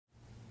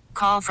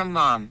Call from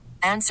mom.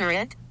 Answer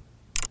it.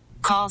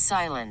 Call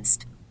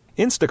silenced.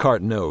 Instacart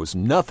knows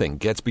nothing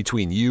gets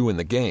between you and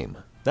the game.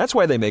 That's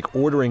why they make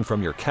ordering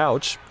from your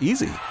couch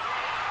easy.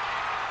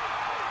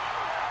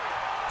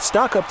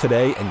 Stock up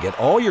today and get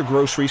all your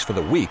groceries for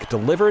the week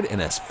delivered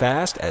in as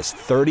fast as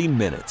 30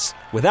 minutes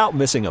without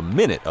missing a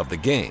minute of the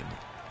game.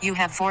 You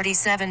have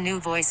 47 new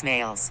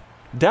voicemails.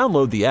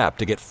 Download the app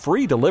to get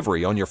free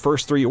delivery on your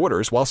first 3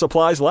 orders while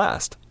supplies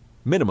last.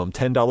 Minimum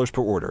 $10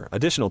 per order.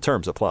 Additional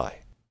terms apply.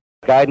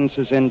 Guidance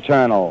is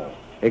internal.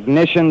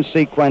 Ignition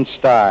sequence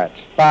starts.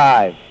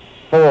 5,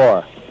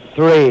 4,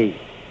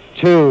 3,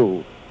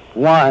 2,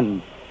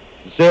 1,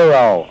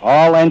 0.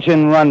 All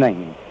engine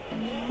running.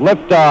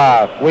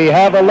 Liftoff. We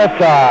have a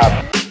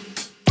liftoff.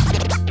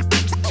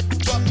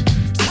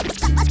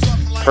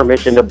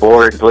 Permission to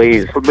board,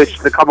 please.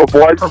 Permission to come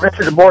aboard.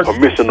 Permission to board.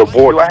 Permission to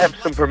board. Do I have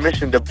some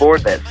permission to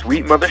board that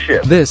sweet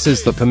mothership? This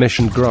is the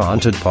Permission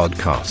Granted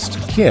podcast.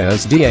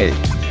 Here's DA.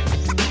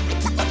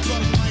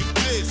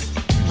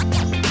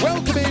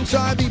 Welcome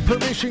inside the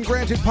Permission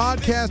Granted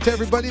podcast,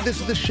 everybody. This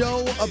is the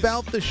show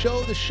about the show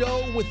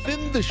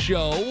within the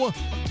show,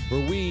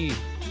 where we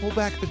pull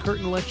back the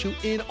curtain and let you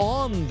in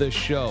on the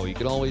show. You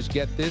can always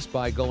get this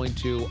by going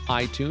to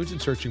iTunes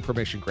and searching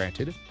Permission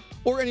Granted,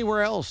 or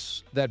anywhere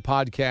else that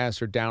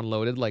podcasts are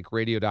downloaded, like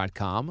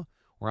radio.com,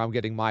 where I'm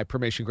getting my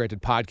Permission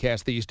Granted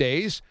podcast these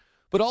days.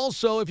 But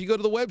also, if you go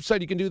to the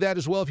website, you can do that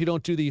as well if you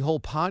don't do the whole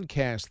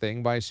podcast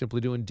thing by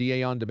simply doing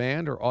DA On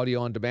Demand or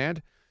Audio On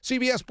Demand.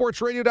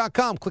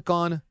 CBSSportsRadio.com. Click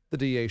on the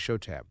DA Show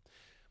tab.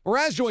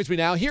 Mraz joins me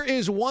now. Here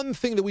is one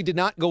thing that we did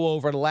not go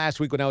over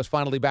last week when I was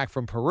finally back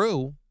from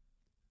Peru.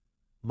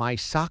 My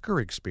soccer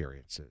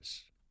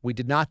experiences. We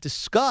did not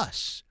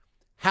discuss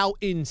how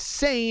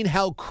insane,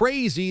 how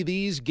crazy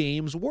these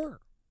games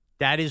were.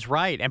 That is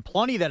right. And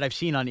plenty that I've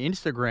seen on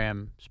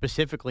Instagram,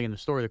 specifically in the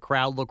story. The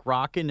crowd look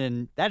rocking,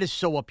 and that is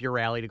so up your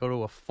alley to go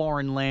to a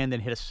foreign land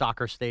and hit a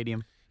soccer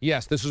stadium.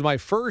 Yes, this was my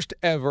first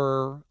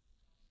ever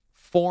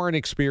foreign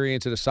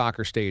experience at a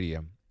soccer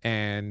stadium.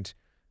 And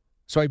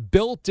so I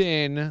built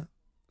in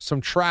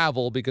some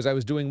travel because I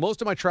was doing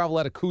most of my travel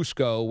out of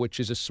Cusco, which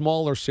is a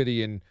smaller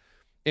city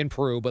in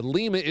Peru, but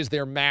Lima is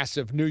their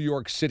massive New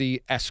York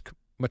City-esque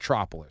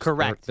metropolis.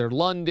 Correct. They're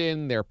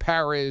London, they're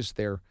Paris,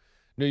 they're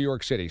New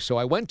York City. So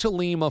I went to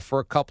Lima for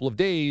a couple of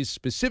days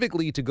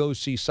specifically to go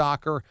see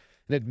soccer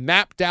and had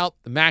mapped out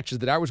the matches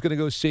that I was going to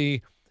go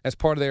see as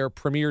part of their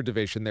Premier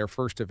Division, their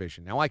first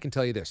division. Now, I can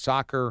tell you this,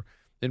 soccer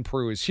in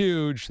Peru is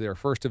huge. Their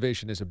first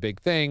division is a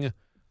big thing.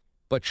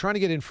 But trying to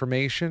get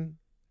information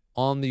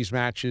on these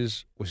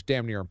matches was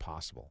damn near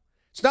impossible.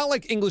 It's not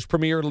like English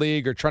Premier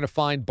League or trying to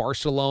find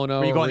Barcelona.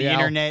 Where you go on Real. the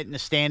internet and the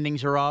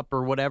standings are up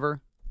or whatever.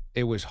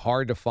 It was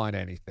hard to find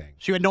anything.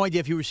 So you had no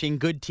idea if you were seeing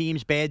good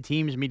teams, bad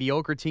teams,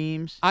 mediocre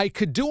teams? I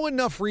could do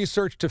enough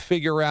research to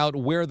figure out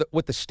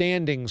what the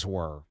standings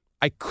were.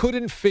 I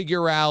couldn't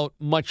figure out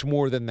much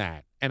more than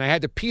that. And I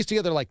had to piece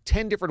together like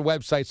 10 different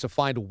websites to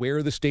find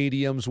where the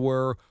stadiums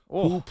were,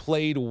 who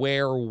played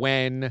where,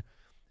 when,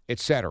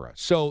 etc.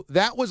 So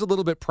that was a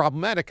little bit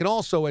problematic. And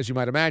also, as you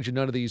might imagine,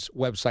 none of these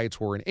websites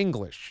were in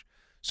English.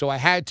 So I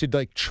had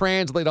to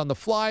translate on the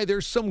fly.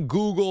 There's some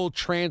Google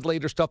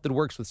translator stuff that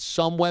works with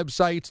some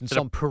websites and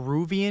some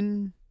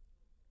Peruvian,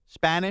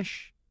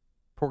 Spanish,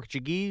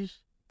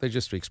 Portuguese. They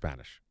just speak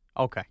Spanish.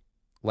 Okay,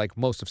 like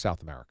most of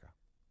South America.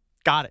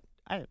 Got it.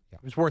 It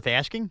was worth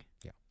asking.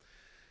 Yeah.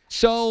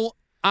 So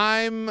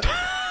I'm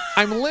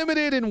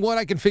limited in what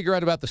I can figure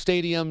out about the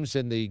stadiums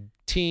and the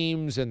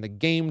teams and the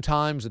game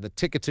times and the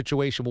ticket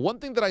situation. But one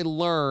thing that I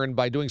learned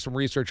by doing some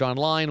research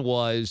online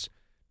was,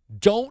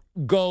 don't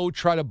go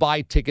try to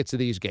buy tickets to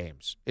these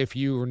games if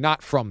you're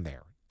not from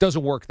there. It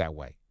doesn't work that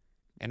way.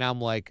 And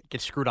I'm like,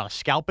 get screwed on a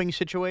scalping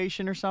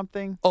situation or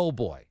something? Oh,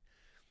 boy.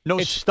 No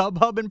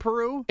StubHub in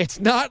Peru? It's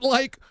not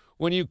like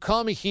when you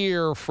come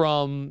here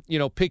from,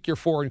 pick your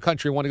foreign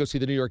country and want to go see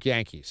the New York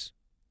Yankees.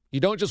 You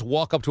don't just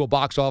walk up to a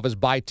box office,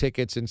 buy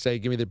tickets, and say,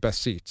 give me the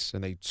best seats,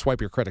 and they swipe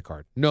your credit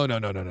card. No.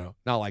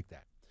 Not like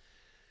that.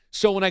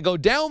 So when I go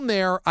down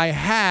there, I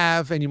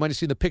have, and you might have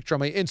seen the picture on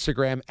my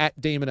Instagram,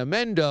 at Damon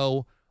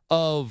Amendo,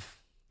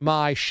 of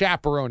my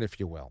chaperone, if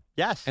you will.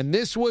 Yes. And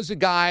this was a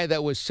guy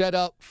that was set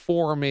up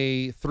for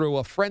me through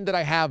a friend that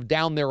I have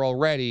down there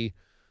already.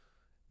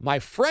 My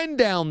friend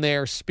down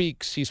there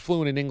he's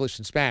fluent in English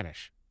and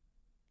Spanish.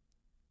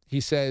 He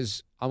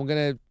says, I'm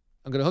gonna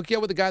hook you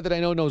up with a guy that I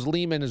know knows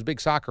Lima and is a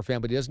big soccer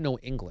fan, but he doesn't know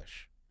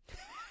English.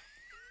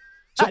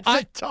 So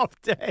That's a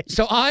tough day.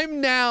 So I'm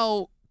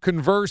now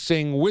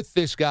conversing with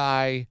this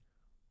guy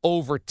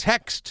over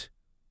text,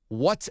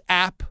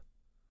 WhatsApp,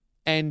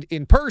 and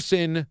in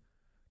person,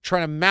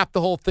 trying to map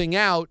the whole thing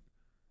out,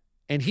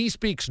 and he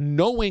speaks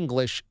no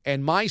English,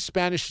 and my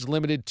Spanish is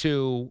limited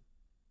to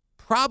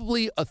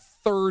probably a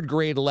third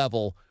grade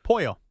level.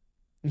 Pollo.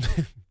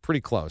 Pretty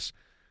close.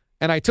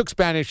 And I took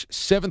Spanish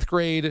 7th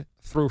grade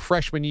through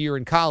freshman year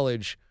in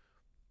college,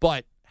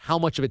 but how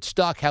much of it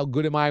stuck? How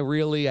good am I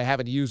really? I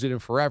haven't used it in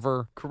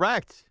forever.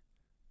 Correct.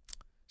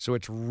 So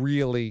it's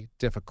really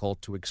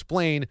difficult to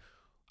explain.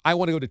 I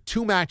want to go to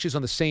 2 matches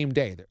on the same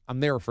day. I'm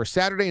there for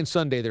Saturday and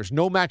Sunday. There's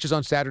no matches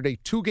on Saturday,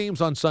 2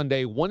 games on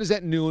Sunday. One is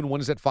at noon,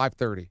 one is at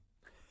 5:30.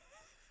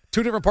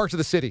 2 different parts of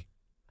the city.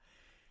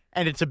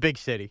 And it's a big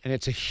city. And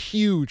it's a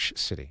huge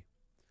city.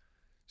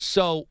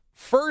 So,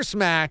 first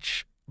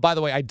match, by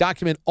the way, I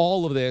document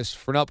all of this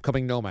for an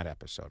upcoming Nomad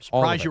episode.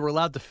 Surprised you were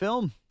allowed to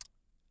film.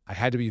 I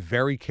had to be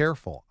very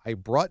careful. I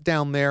brought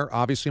down there,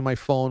 obviously, my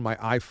phone, my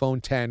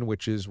iPhone 10,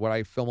 which is what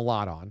I film a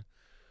lot on.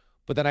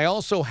 But then I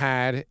also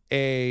had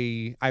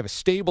I have a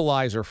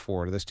stabilizer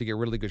for this to get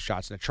really good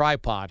shots and a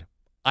tripod.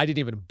 I didn't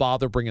even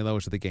bother bringing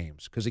those to the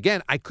games because,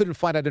 again, I couldn't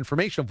find out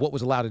information of what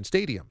was allowed in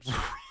stadiums.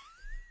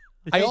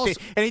 It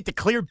ain't the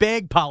clear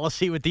bag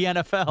policy with the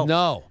NFL.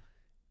 No.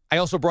 I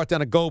also brought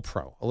down a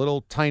GoPro, a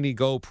little tiny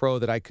GoPro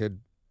that I could,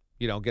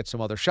 get some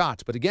other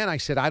shots. But again, I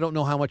said, I don't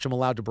know how much I'm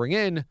allowed to bring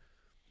in.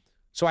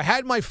 So I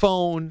had my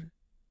phone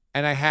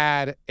and I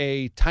had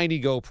a tiny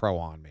GoPro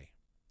on me.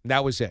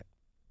 That was it.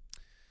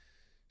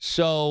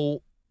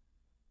 So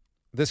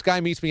this guy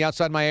meets me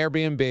outside my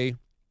Airbnb.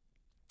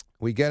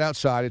 We get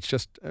outside. It's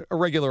just a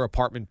regular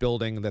apartment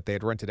building that they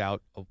had rented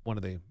out of one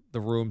of the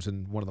rooms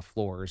and one of the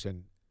floors.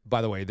 And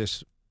by the way,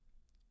 this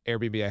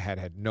Airbnb I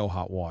had no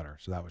hot water,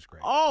 so that was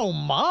great. Oh,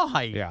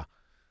 my. Yeah.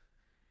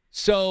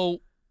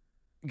 So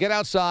get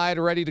outside,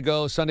 ready to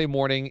go Sunday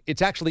morning.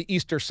 It's actually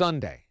Easter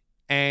Sunday.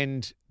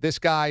 And this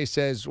guy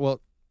says,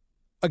 well,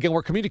 again,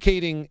 we're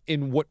communicating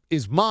in what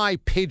is my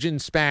pidgin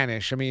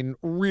Spanish. I mean,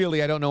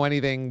 really, I don't know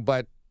anything,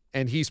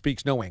 and he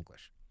speaks no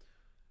English.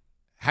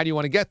 How do you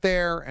want to get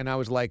there? And I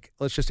was like,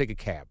 let's just take a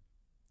cab.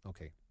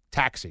 Okay.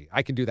 Taxi.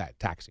 I can do that.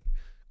 Taxi.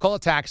 Call a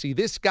taxi.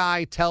 This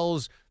guy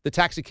tells the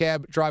taxi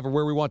cab driver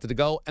where we wanted to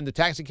go, and the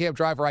taxi cab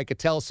driver, I could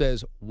tell,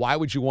 says, why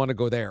would you want to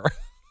go there?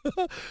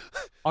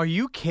 Are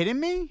you kidding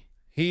me?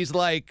 He's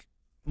like,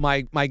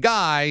 my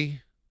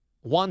guy,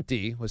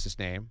 Wanti was his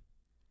name,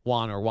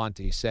 Juan or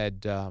Wanti,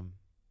 said,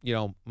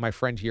 my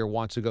friend here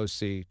wants to go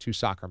see 2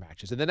 soccer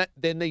matches. And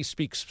then they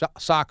speak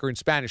soccer and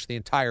Spanish the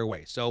entire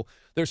way. So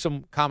there's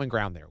some common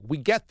ground there. We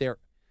get there,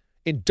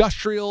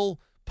 industrial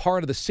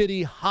part of the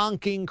city,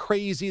 honking,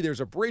 crazy.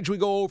 There's a bridge we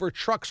go over.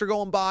 Trucks are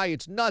going by.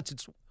 It's nuts.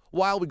 It's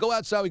wild. We go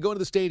outside. We go into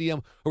the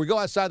stadium, or we go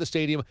outside the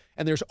stadium,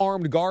 and there's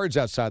armed guards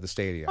outside the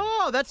stadium.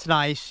 Oh, that's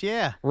nice.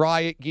 Yeah.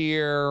 Riot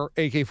gear,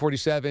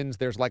 AK-47s.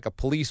 There's like a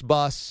police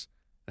bus.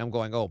 And I'm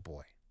going, oh,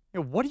 boy.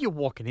 Yeah, what are you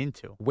walking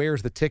into?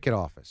 Where's the ticket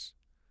office?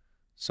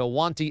 So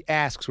Wanti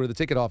asks where the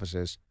ticket office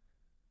is.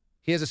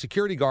 He has a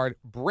security guard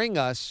bring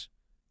us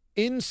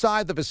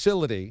inside the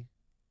facility,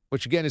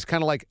 which, again, is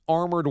kind of like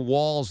armored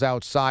walls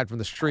outside from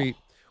the street.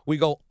 We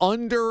go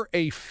under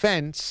a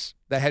fence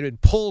that had been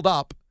pulled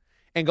up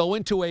and go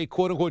into a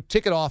quote-unquote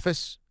ticket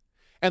office.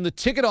 And the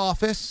ticket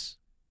office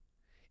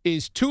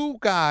is 2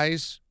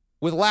 guys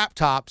with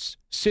laptops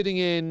sitting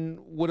in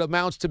what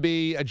amounts to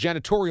be a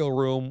janitorial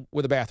room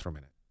with a bathroom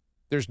in it.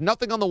 There's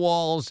nothing on the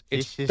walls.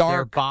 It's this is dark.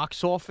 Their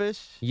box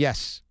office?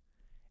 Yes.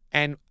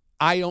 And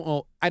I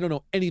don't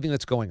know anything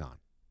that's going on.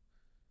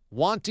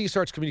 Wanti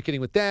starts communicating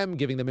with them,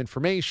 giving them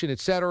information,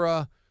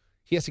 etc.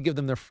 He has to give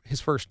them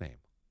his first name,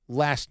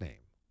 last name,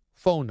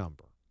 phone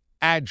number,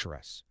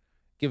 address,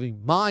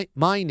 giving my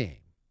name,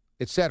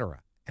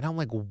 etc. And I'm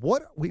like,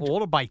 what? All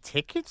to buy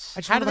tickets?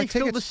 How do they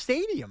fill the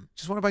stadium?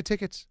 Just want to buy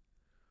tickets.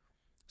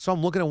 So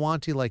I'm looking at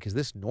Wanti like, is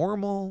this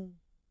normal?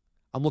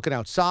 I'm looking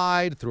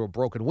outside through a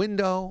broken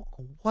window.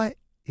 What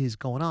is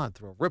going on?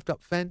 Through a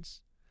ripped-up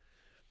fence?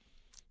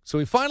 So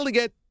we finally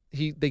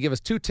they give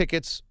us 2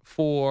 tickets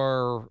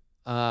for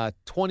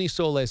 20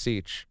 soles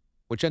each,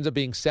 which ends up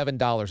being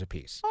 $7 a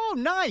piece. Oh,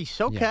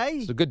 nice. Okay.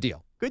 Yeah, it's a good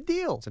deal. Good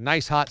deal. It's a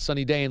nice, hot,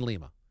 sunny day in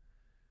Lima.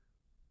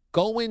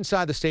 Go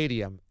inside the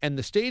stadium, and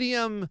the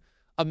stadium,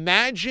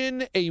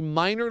 imagine a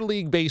minor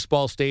league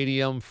baseball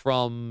stadium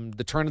from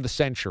the turn of the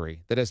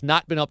century that has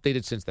not been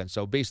updated since then.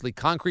 So basically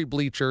concrete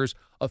bleachers,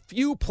 a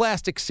few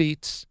plastic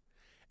seats,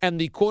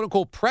 and the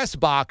quote-unquote press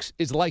box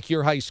is like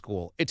your high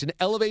school. It's an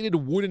elevated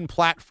wooden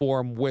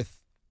platform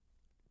with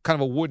kind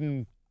of a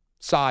wooden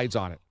sides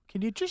on it.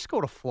 Can you just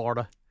go to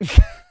Florida?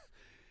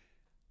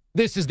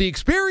 This is the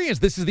experience.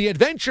 This is the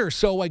adventure.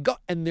 So I go,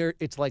 and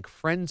it's like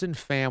friends and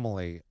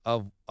family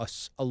of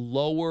a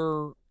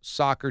lower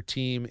soccer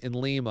team in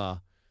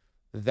Lima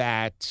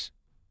that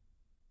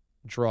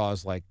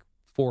draws like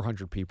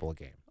 400 people a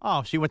game.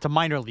 Oh, so you went to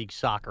minor league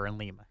soccer in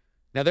Lima.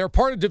 Now, they're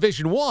part of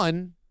Division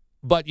I,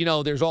 but,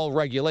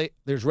 there's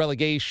there's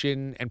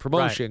relegation and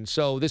promotion. Right.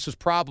 So this was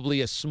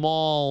probably a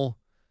small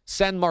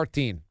San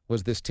Martin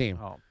was this team.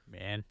 Oh,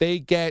 man. They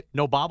get...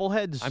 No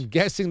bobbleheads? I'm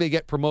guessing they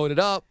get promoted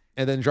up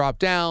and then drop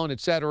down, et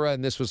cetera,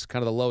 and this was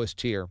kind of the lowest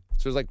tier.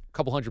 So there's like a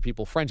couple hundred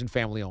people, friends and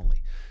family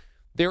only.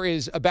 There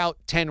is about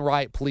 10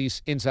 riot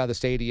police inside the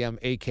stadium,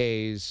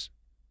 AKs,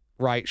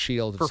 riot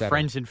shield, et cetera. For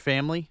friends and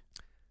family?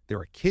 There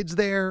were kids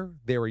there.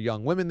 There were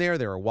young women there.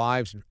 There were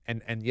wives,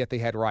 and yet they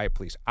had riot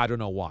police. I don't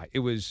know why. It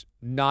was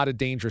not a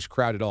dangerous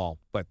crowd at all,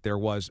 but there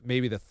was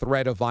maybe the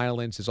threat of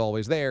violence is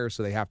always there,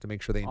 so they have to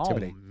make sure they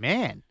intimidate. Oh,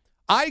 man.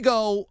 I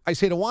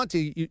say to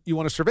Wanti, you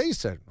want a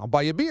cerveza? I'll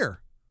buy you a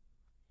beer.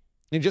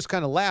 And he just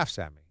kind of laughs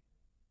at me.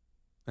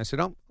 I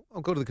said,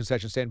 I'll go to the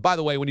concession stand. By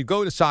the way, when you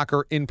go to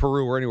soccer in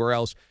Peru or anywhere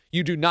else,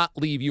 you do not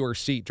leave your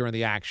seat during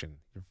the action.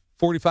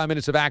 45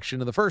 minutes of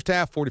action in the first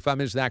half, 45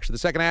 minutes of action in the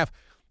second half.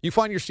 You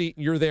find your seat,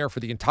 and you're there for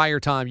the entire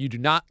time. You do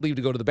not leave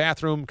to go to the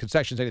bathroom,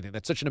 concessions, anything.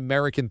 That's such an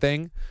American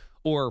thing.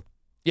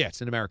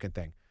 It's an American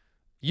thing.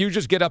 You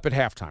just get up at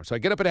halftime. So I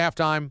get up at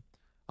halftime.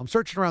 I'm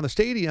searching around the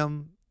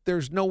stadium.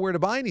 There's nowhere to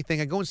buy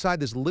anything. I go inside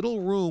this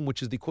little room,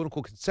 which is the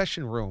quote-unquote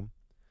concession room.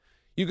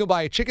 You can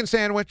buy a chicken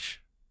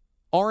sandwich,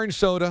 orange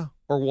soda,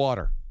 or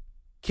water.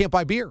 Can't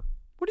buy beer.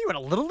 What are you, in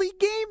a Little League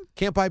game?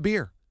 Can't buy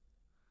beer.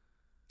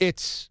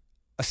 It's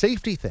a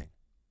safety thing.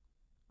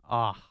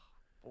 Ah,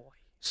 boy.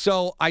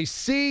 So I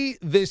see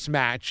this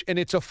match, and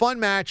it's a fun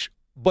match,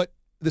 but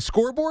the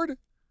scoreboard,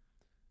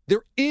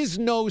 there is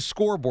no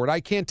scoreboard. I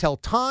can't tell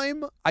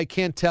time. I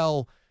can't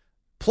tell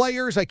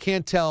players. I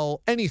can't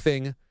tell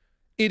anything.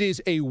 It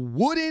is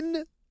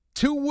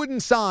two wooden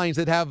signs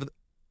that have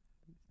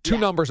two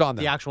numbers on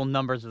them. The actual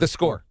numbers of the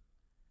score.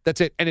 That's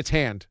it. And it's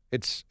hand.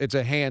 It's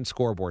a hand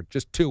scoreboard.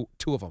 Just two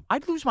of them.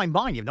 I'd lose my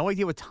mind. You have no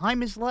idea what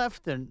time is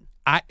left. And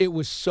it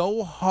was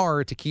so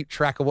hard to keep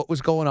track of what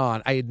was going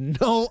on. I had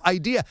no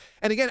idea.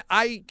 And again,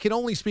 I can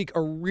only speak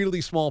a really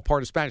small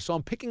part of Spanish. So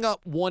I'm picking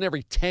up one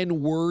every 10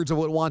 words of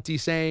what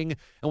Wanty's saying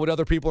and what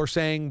other people are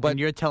saying. But and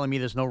you're telling me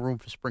there's no room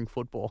for spring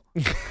football.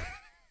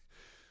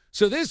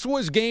 So this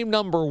was game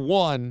number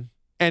 1,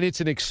 and it's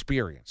an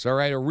experience, all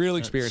right? A real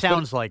experience.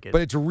 Sounds like it.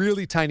 But it's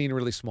really tiny and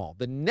really small.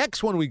 The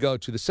next one we go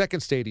to, the second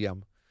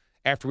stadium,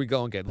 after we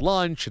go and get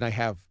lunch, and I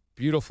have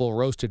beautiful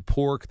roasted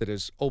pork that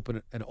is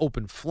an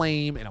open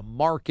flame in a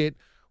market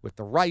with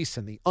the rice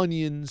and the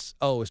onions.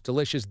 Oh, it's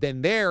delicious.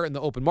 Then there in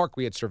the open market,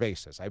 we had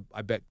cervezas.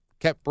 I bet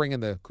kept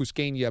bringing the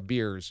Cusqueña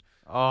beers,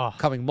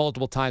 coming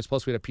multiple times.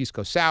 Plus, we had a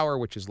Pisco Sour,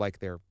 which is like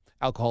their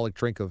alcoholic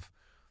drink of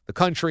the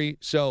country.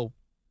 So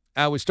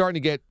I was starting to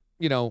get,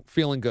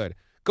 feeling good.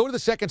 Go to the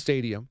second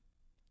stadium.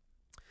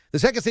 The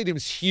second stadium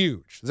is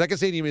huge. The second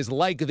stadium is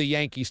like the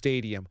Yankee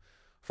Stadium.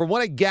 From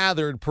what I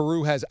gathered,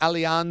 Peru has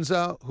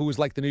Alianza, who is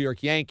like the New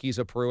York Yankees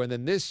of Peru, and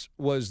then this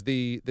was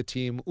the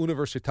team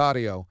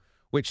Universitario,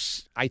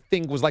 which I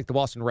think was like the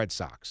Boston Red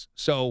Sox.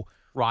 So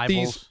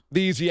rivals.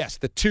 These,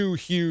 the two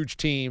huge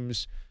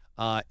teams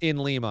in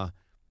Lima.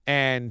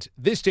 And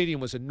this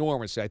stadium was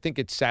enormous. I think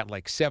it sat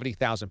like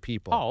 70,000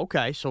 people. Oh,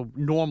 okay. So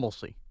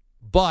normalcy.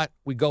 But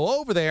we go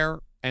over there,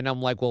 and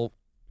I'm like, well,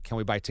 can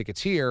we buy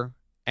tickets here?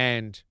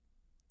 And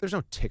there's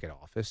no ticket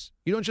office.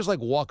 You don't just like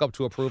walk up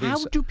to a Peruvian.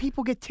 How do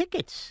people get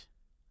tickets?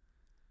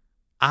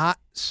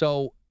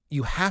 So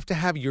you have to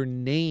have your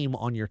name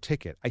on your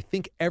ticket. I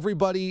think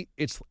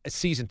it's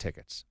season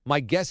tickets. My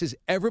guess is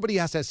everybody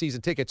has to have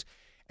season tickets,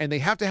 and they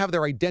have to have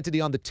their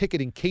identity on the ticket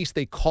in case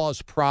they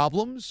cause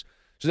problems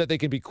so that they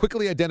can be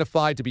quickly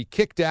identified to be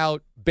kicked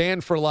out,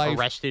 banned for life,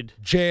 arrested,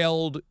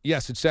 jailed,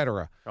 yes,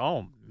 etc.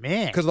 Oh,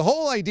 man. Because the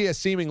whole idea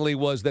seemingly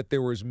was that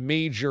there was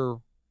major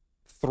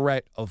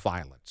threat of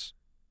violence.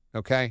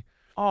 Okay?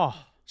 Oh.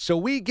 So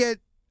we get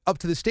up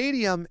to the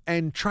stadium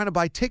and trying to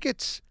buy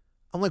tickets.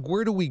 I'm like,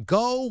 where do we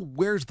go?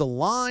 Where's the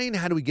line?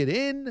 How do we get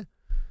in?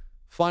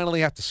 Finally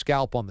have to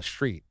scalp on the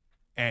street.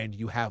 And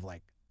you have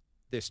like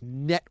this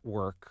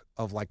network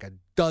of like a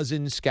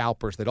dozen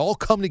scalpers that all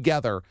come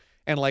together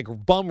and like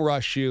bum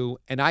rush you.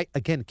 And I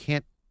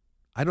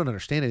don't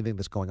understand anything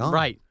that's going on.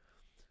 Right.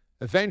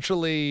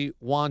 Eventually,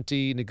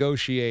 Wanty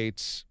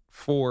negotiates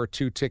for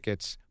 2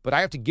 tickets, but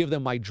I have to give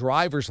them my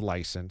driver's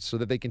license so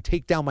that they can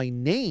take down my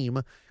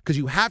name, because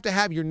you have to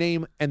have your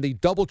name and they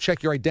double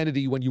check your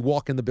identity when you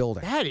walk in the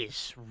building. That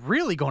is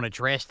really going to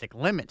drastic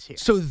limits here.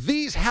 So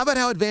how about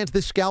how advanced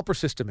this scalper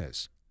system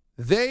is?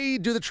 They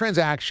do the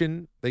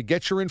transaction, they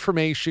get your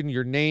information,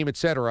 your name,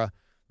 etc.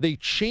 They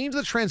change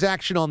the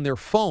transaction on their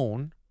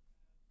phone,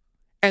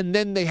 and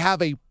then they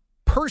have a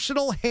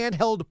personal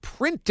handheld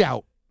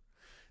printout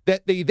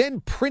that they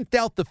then print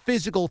out the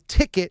physical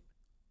ticket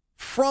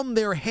from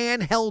their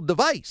handheld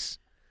device.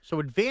 So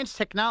advanced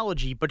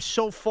technology, but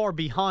so far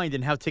behind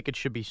in how tickets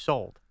should be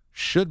sold.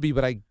 Should be,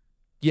 but I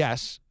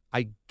guess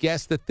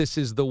that this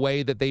is the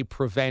way that they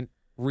prevent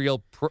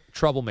real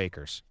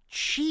troublemakers.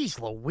 Jeez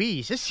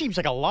Louise, this seems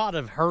like a lot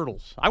of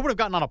hurdles. I would have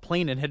gotten on a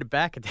plane and headed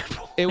back at that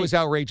point. It was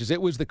outrageous.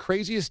 It was the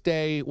craziest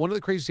day, one of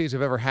the craziest days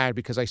I've ever had,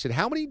 because I said,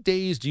 how many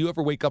days do you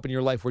ever wake up in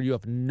your life where you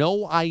have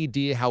no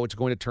idea how it's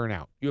going to turn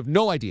out? You have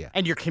no idea.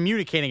 And you're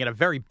communicating at a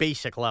very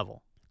basic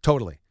level.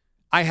 Totally.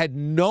 I had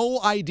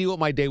no idea what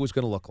my day was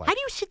going to look like. How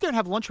do you sit there and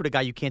have lunch with a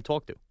guy you can't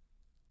talk to?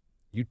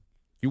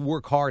 You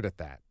work hard at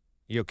that.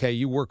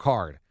 You work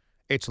hard.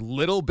 It's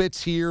little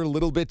bits here,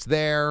 little bits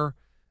there.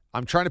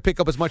 I'm trying to pick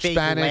up as much Fake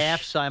Spanish.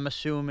 laughs, I'm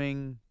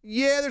assuming.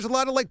 Yeah, there's a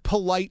lot of like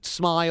polite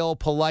smile,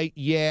 polite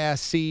yeah,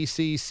 see,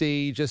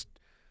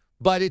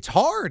 but it's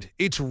hard.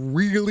 It's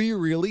really,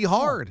 really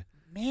hard.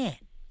 Oh, man.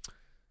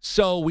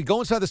 So we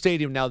go inside the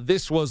stadium. Now,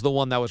 this was the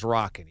one that was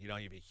rocking. You have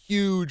a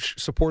huge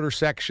supporter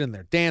section.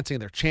 They're dancing,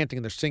 they're chanting,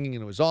 and they're singing,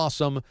 and it was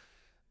awesome.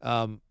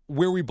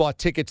 Where we bought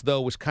tickets, though,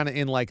 was kind of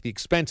in like the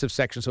expensive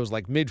section. So it was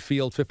like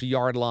midfield,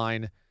 50-yard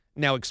line.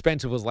 Now,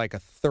 expensive was like a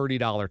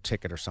 $30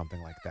 ticket or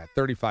something like that,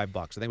 $35.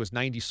 I think it was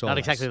 90 soles. Not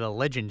exactly the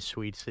Legend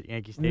Suites at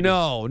Yankee Stadium.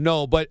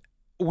 No, but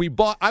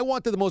I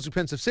wanted the most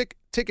expensive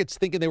tickets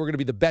thinking they were going to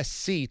be the best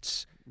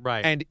seats.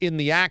 Right. And in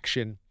the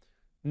action,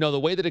 no, the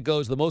way that it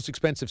goes, the most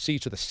expensive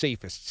seats are the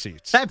safest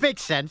seats. That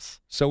makes sense.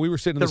 So we were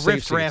sitting in the the safe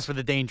riff-raff seats. are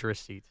the dangerous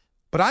seats.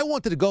 But I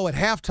wanted to go at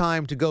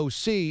halftime to go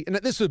see, and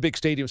this is a big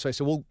stadium, so I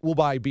said, we'll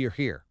buy beer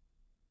here.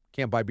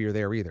 Can't buy beer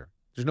there either.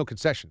 There's no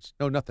concessions,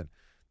 no nothing.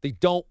 They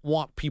don't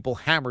want people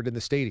hammered in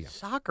the stadium.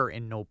 Soccer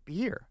and no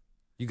beer.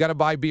 You got to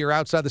buy beer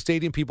outside the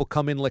stadium. People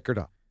come in liquored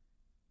up.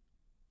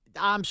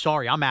 I'm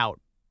sorry, I'm out.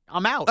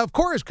 Of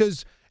course,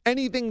 because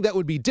anything that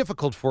would be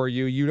difficult for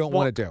you, you don't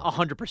want to do.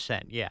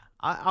 100%, yeah.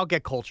 I'll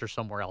get culture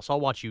somewhere else. I'll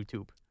watch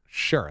YouTube.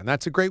 Sure, and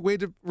that's a great way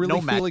to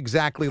really feel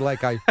exactly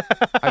like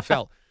I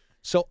felt.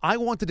 So I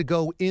wanted to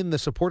go in the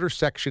supporter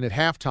section at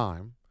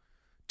halftime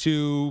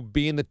to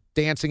be in the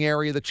dancing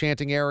area, the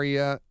chanting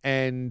area,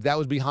 and that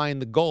was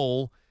behind the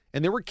goal.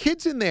 And there were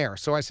kids in there.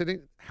 So I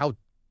said, how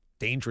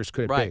dangerous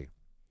could it be?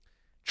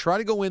 Try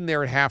to go in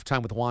there at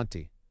halftime with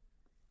Wanty.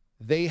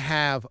 They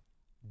have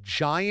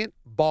giant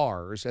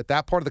bars at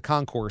that part of the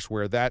concourse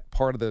where that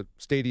part of the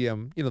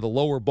stadium, the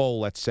lower bowl,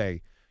 let's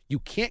say, you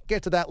can't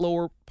get to that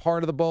lower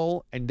part of the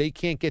bowl and they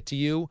can't get to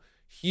you.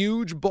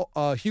 Huge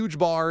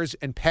bars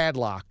and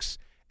padlocks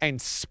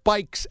and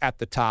spikes at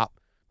the top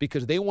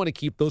because they want to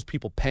keep those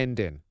people penned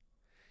in.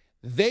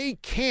 They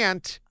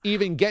can't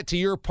even get to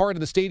your part of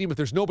the stadium if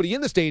there's nobody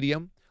in the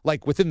stadium,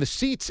 like within the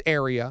seats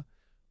area,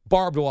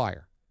 barbed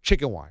wire,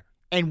 chicken wire.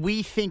 And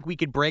we think we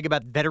could brag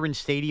about Veterans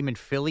Stadium in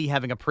Philly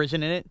having a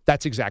prison in it?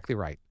 That's exactly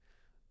right.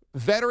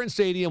 Veterans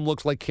Stadium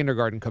looks like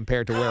kindergarten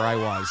compared to where I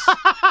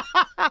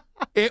was.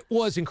 It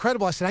was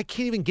incredible. I said, I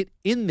can't even get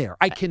in there.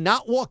 I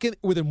cannot walk in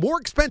with a more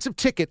expensive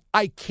ticket.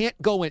 I can't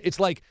go in.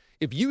 It's like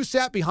if you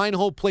sat behind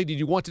home plate and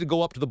you wanted to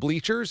go up to the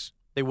bleachers.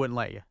 They wouldn't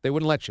let you. They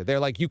wouldn't let you. They're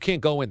like, you can't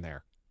go in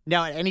there.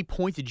 Now, at any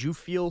point, did you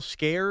feel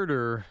scared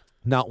or?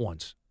 Not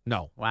once.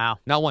 No. Wow.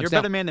 Not once. You're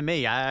a better man than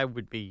me.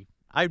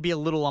 I'd be a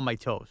little on my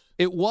toes.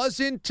 It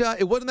wasn't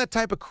that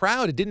type of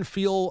crowd. It didn't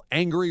feel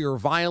angry or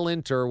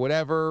violent or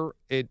whatever.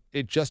 It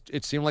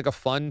seemed like a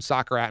fun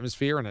soccer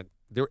atmosphere, and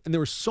there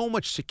was so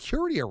much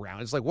security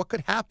around. It's like, what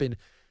could happen?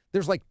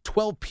 There's like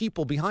 12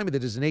 people behind me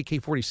that is an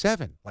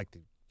AK-47. Like,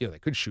 they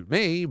could shoot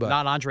me, but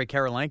not Andrei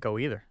Karolenko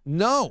either.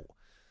 No.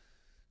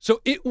 So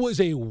it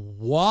was a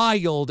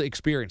wild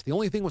experience. The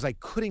only thing was I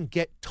couldn't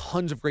get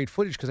tons of great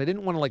footage because I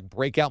didn't want to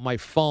break out my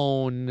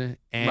phone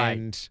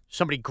and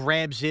somebody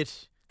grabs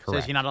it.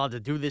 Correct. Says you're not allowed to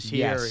do this here.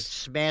 Yes. It's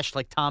smashed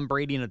like Tom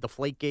Brady in a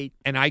Deflategate.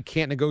 And I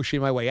can't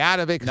negotiate my way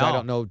out of it because I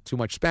don't know too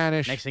much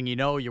Spanish. Next thing you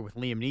know, you're with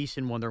Liam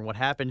Neeson wondering what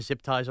happened,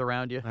 zip ties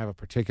around you. I have a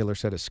particular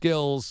set of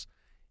skills.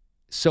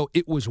 So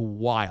it was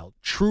wild,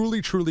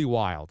 truly, truly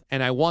wild.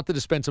 And I wanted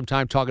to spend some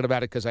time talking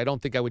about it because I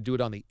don't think I would do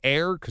it on the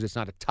air because it's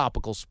not a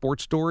topical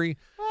sports story.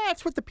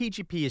 That's what the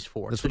PGP is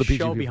for. That's what the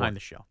show behind the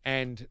show.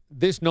 And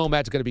this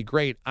Nomad's going to be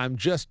great. I'm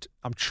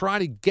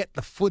trying to get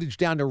the footage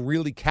down to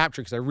really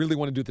capture because I really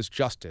want to do this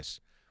justice.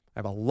 I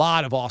have a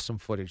lot of awesome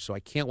footage, so I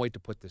can't wait to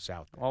put this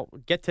out. Well,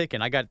 get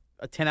ticking. I got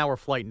a 10-hour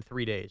flight in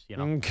 3 days.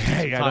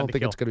 Okay, I don't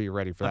think it's going to be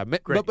ready for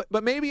that.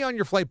 But maybe on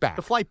your flight back.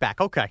 The flight back,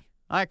 okay.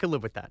 I could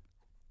live with that.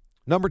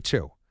 Number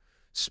 2,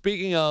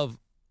 speaking of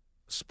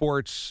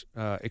sports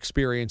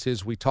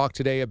experiences, we talked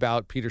today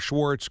about Peter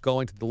Schwartz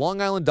going to the Long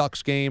Island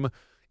Ducks game,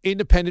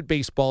 independent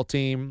baseball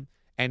team,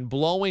 and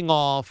blowing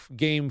off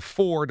Game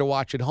 4 to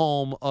watch at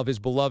home of his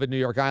beloved New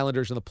York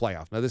Islanders in the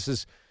playoff. Now, this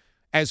is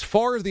as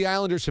far as the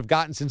Islanders have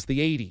gotten since the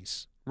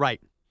 80s. Right.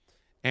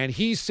 And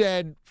he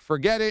said,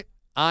 forget it.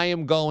 I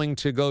am going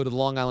to go to the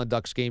Long Island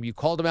Ducks game. You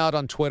called him out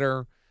on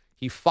Twitter.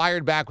 He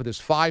fired back with his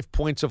 5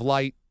 points of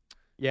light.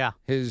 Yeah.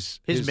 His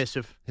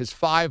missive. His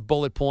 5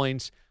 bullet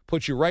points,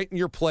 put you right in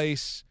your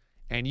place,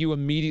 and you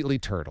immediately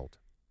turtled.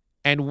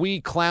 And we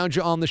clowned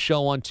you on the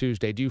show on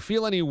Tuesday. Do you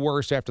feel any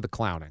worse after the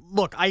clowning?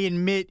 Look, I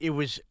admit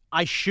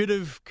I should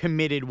have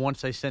committed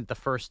once I sent the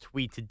first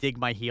tweet to dig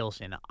my heels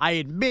in. I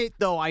admit,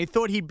 though, I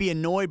thought he'd be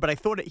annoyed, but I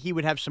thought he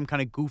would have some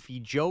kind of goofy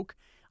joke.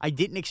 I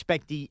didn't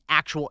expect the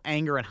actual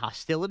anger and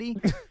hostility,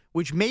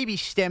 which maybe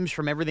stems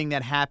from everything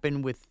that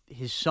happened with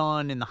his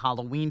son and the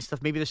Halloween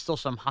stuff. Maybe there's still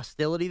some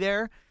hostility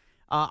there.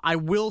 I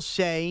will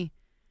say,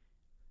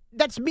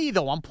 that's me,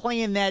 though. I'm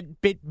playing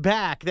that bit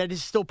back. That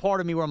is still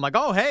part of me where I'm like,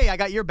 oh, hey, I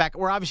got your back.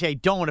 Where obviously I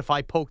don't if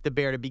I poke the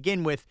bear to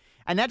begin with.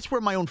 And that's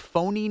where my own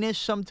phoniness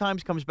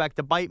sometimes comes back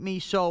to bite me.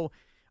 So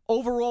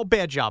overall,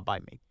 bad job by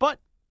me. But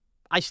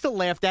I still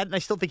laughed at it, and I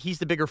still think he's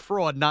the bigger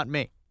fraud, not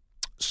me.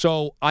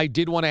 So I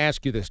did want to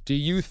ask you this. Do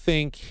you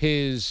think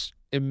his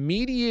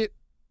immediate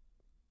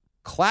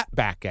clap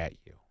back at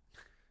you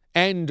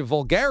and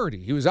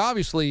vulgarity, he was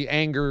obviously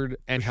angered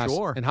and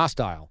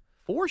hostile.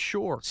 For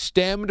sure.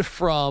 Stemmed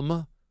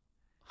from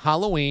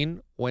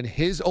Halloween when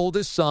his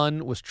oldest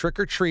son was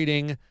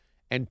trick-or-treating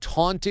and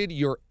taunted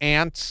your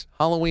aunt's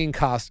Halloween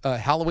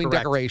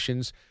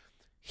decorations.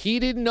 He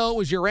didn't know it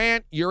was your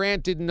aunt. Your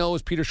aunt didn't know it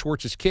was Peter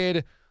Schwartz's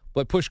kid.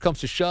 But push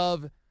comes to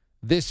shove,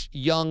 this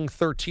young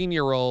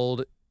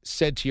 13-year-old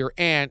said to your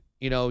aunt,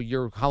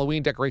 your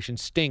Halloween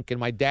decorations stink, and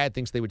my dad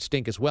thinks they would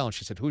stink as well. And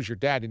she said, who's your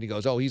dad? And he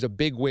goes, oh, he's a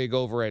bigwig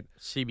over at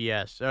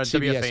CBS,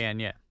 CBS,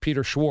 WFAN, yeah.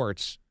 Peter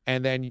Schwartz.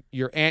 And then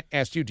your aunt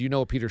asked you, do you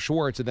know Peter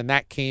Schwartz? And then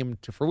that came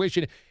to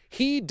fruition.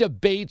 He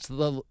debates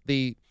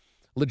the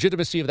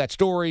legitimacy of that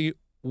story.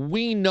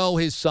 We know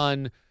his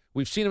son.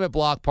 We've seen him at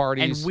block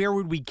parties. And where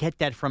would we get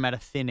that from out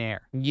of thin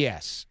air?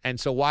 Yes. And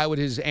so why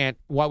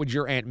would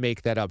your aunt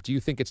make that up? Do you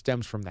think it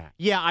stems from that?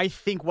 Yeah, I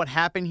think what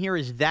happened here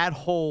is that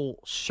whole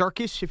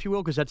circus, if you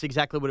will, because that's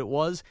exactly what it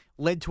was,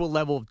 led to a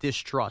level of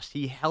distrust.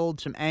 He held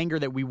some anger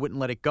that we wouldn't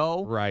let it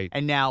go. Right.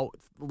 And now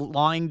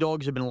lying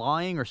dogs have been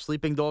lying or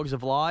sleeping dogs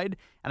have lied.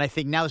 And I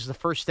think now this is the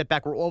first step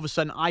back where all of a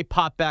sudden I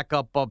pop back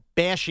up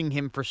bashing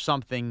him for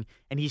something,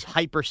 and he's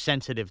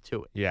hypersensitive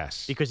to it.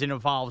 Yes. Because it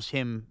involves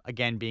him,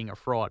 again, being a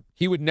fraud.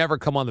 He would never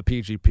come on the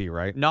PGP,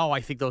 right? No,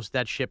 I think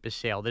that ship has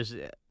sailed. There's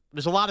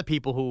a lot of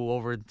people who,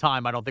 over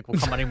time, I don't think will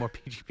come on any more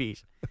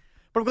PGPs.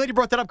 But I'm glad you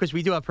brought that up because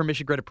we do have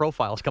permission-granted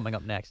profiles coming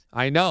up next.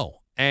 I know.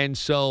 And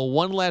so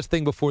one last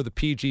thing before the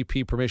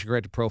PGP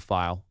permission-granted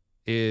profile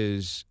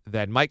is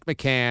that Mike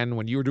McCann,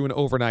 when you were doing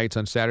overnights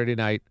on Saturday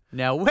night.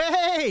 Now,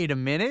 wait a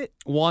minute.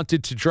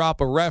 Wanted to drop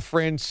a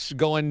reference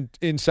going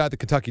inside the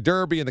Kentucky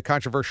Derby and the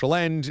controversial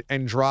end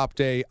and dropped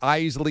a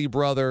Isley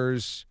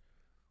Brothers.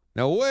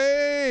 Now,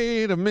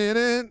 wait a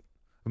minute.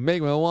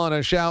 Make me want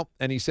to shout.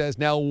 And he says,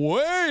 now,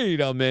 wait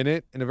a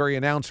minute, in a very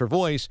announcer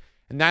voice.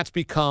 And that's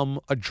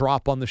become a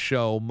drop on the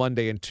show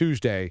Monday and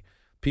Tuesday.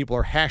 People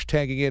are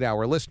hashtagging it,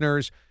 our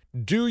listeners.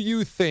 Do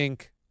you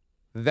think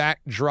that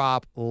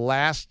drop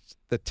lasts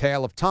the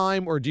tale of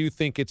time, or do you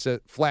think it's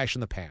a flash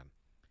in the pan?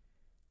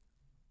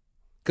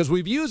 Because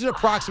we've used it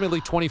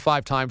approximately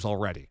 25 times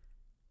already.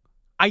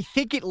 I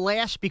think it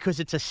lasts because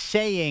it's a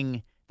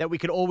saying that we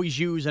could always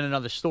use in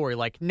another story,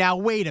 like, now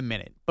wait a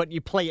minute, but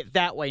you play it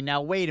that way,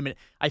 now wait a minute.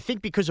 I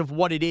think because of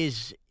what it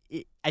is,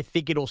 I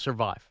think it'll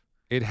survive.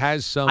 It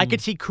has some... I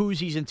could see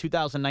koozies in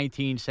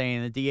 2019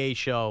 saying the DA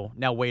show,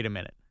 now wait a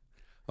minute.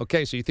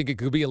 Okay, so you think it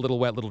could be a little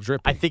wet, little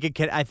drippy? I think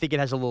it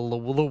has a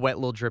little wet,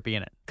 little drippy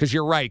in it. Because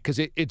you're right, because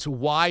it's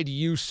wide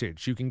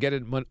usage. You can get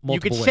it multiple You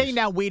could ways. say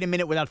now wait a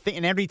minute without thinking,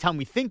 and every time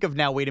we think of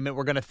now wait a minute,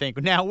 we're going to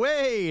think, now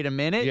wait a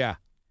minute. Yeah.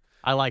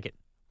 I like it.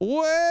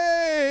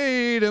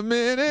 Wait a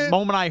minute. The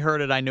moment I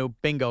heard it, I knew,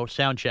 bingo,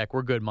 sound check,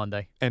 we're good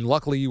Monday. And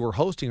luckily you were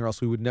hosting or else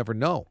we would never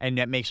know. And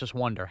that makes us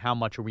wonder, how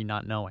much are we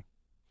not knowing?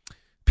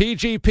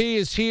 PGP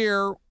is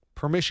here.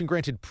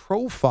 Permission-granted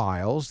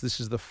profiles. This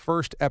is the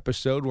first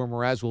episode where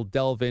Mraz will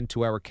delve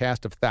into our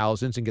cast of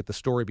thousands and get the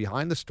story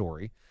behind the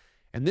story.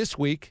 And this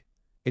week,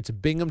 it's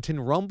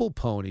Binghamton Rumble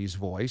Ponies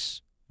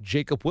voice,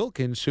 Jacob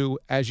Wilkins, who,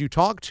 as you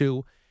talked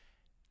to,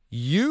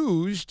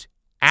 used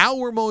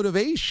our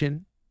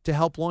motivation to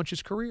help launch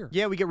his career.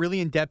 Yeah, we get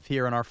really in-depth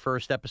here in our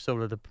first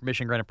episode of the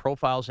Permission-granted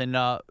profiles, and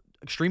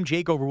Extreme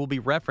Jakeover will be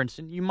referenced,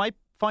 and you might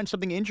find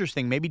something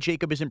interesting. Maybe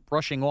Jacob isn't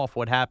brushing off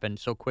what happened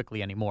so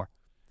quickly anymore.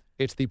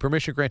 It's the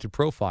Permission-Granted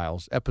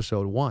Profiles,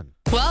 Episode 1.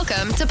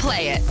 Welcome to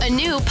Play It, a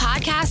new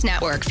podcast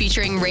network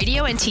featuring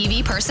radio and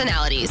TV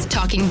personalities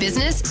talking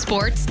business,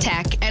 sports,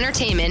 tech,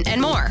 entertainment,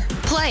 and more.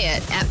 Play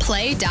it at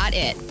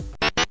play.it.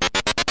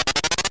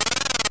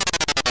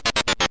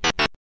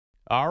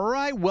 All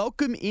right,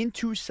 welcome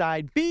into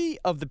Side B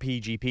of the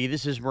PGP.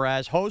 This is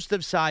Mraz, host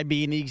of Side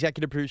B and the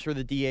executive producer of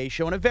the DA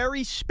Show, and a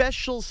very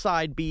special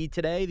Side B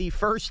today, the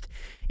first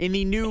in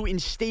the new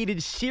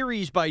instated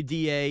series by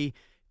DA,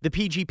 the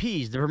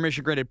PGPs, the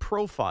Permission-Granted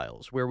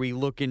Profiles, where we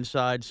look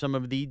inside some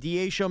of the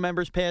DA Show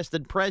members, past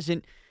and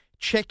present,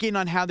 check in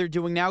on how they're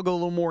doing now, go a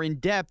little more in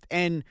depth.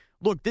 And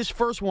look, this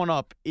first one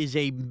up is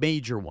a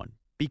major one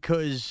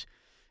because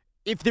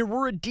if there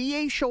were a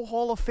DA Show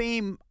Hall of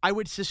Fame, I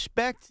would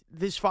suspect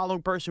this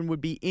following person would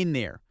be in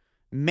there.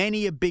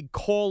 Many a big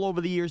call over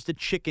the years, the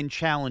chicken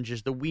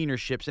challenges, the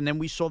wienerships, and then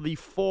we saw the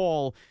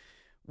fall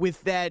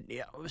with that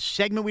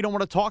segment we don't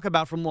want to talk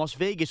about from Las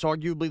Vegas,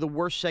 arguably the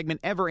worst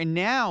segment ever. And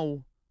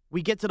now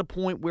we get to the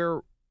point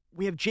where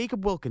we have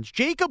Jacob Wilkins.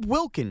 Jacob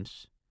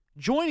Wilkins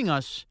joining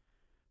us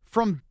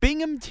from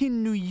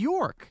Binghamton, New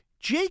York.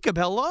 Jacob,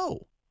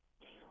 hello.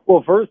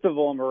 Well, first of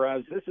all,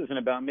 Mraz, this isn't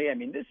about me. I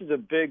mean, this is a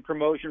big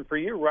promotion for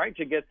you, right?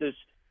 To get this,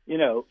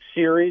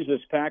 series,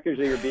 this package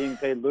that you're being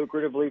paid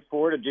lucratively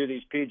for to do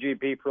these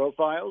PGP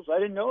profiles. I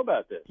didn't know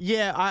about this.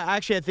 Yeah,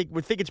 I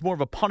think it's more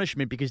of a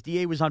punishment because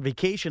DA was on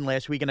vacation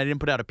last week and I didn't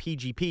put out a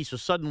PGP, so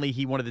suddenly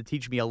he wanted to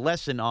teach me a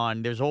lesson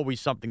on there's always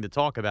something to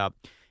talk about.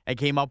 I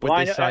came up with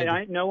this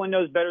side. No one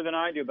knows better than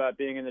I do about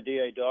being in the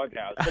DA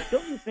doghouse. But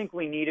don't you think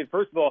we needed,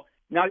 first of all,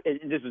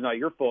 this is not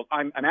your fault.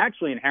 I'm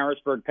actually in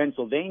Harrisburg,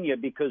 Pennsylvania,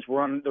 because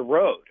we're on the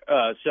road.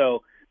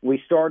 So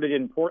we started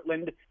in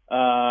Portland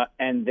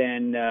and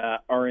then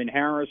are in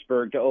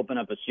Harrisburg to open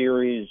up a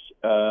series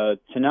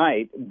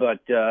tonight.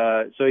 But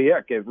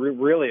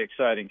really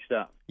exciting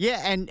stuff.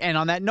 Yeah, and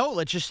on that note,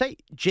 let's just say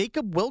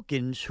Jacob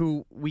Wilkins,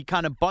 who we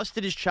kind of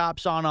busted his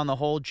chops on the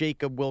whole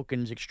Jacob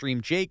Wilkins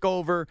Extreme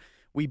Jakeover.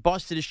 We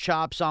busted his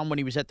chops on when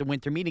he was at the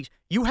winter meetings.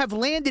 You have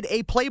landed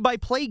a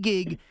play-by-play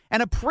gig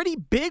and a pretty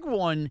big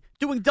one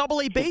doing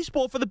Double-A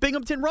baseball for the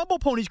Binghamton Rumble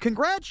Ponies.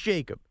 Congrats,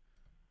 Jacob.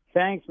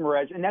 Thanks,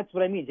 Merez. And that's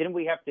what I mean. Didn't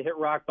we have to hit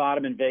rock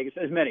bottom in Vegas?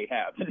 As many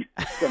have, in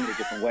so many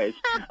different ways,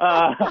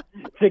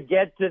 to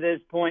get to this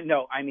point.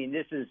 No, I mean,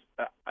 this is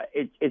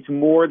it's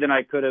more than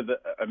I could have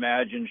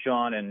imagined,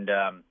 Sean. And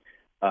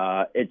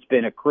it's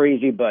been a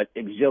crazy but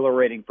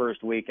exhilarating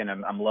first week, and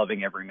I'm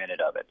loving every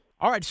minute of it.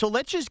 All right, so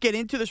let's just get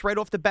into this right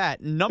off the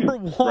bat. Number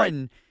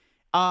one,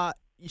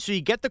 so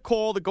you get the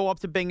call to go up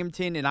to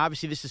Binghamton, and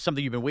obviously this is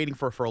something you've been waiting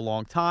for a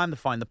long time, to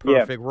find the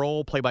perfect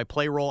role,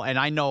 play-by-play role. And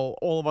I know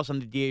all of us on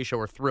the DA show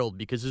are thrilled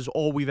because this is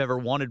all we've ever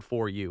wanted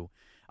for you.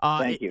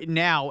 Thank you.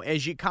 Now,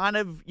 as you kind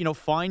of,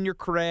 find your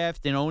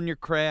craft and own your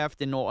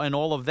craft and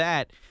all of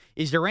that,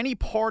 is there any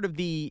part of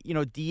the,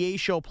 DA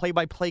show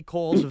play-by-play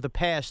calls of the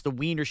past, the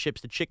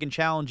Wienerships, the Chicken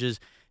Challenges,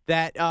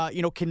 that,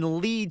 can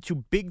lead to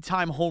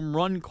big-time home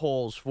run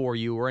calls for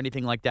you or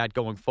anything like that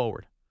going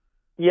forward?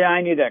 Yeah,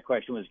 I knew that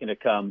question was going to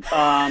come.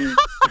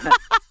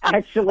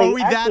 Actually, are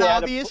we that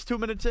obvious 2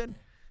 minutes in?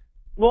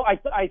 Well, I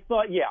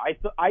thought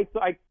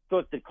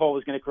the call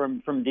was going to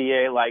come from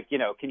DA. Like,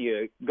 can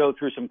you go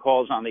through some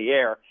calls on the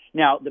air?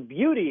 Now, the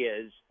beauty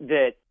is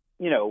that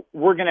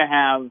we're going to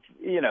have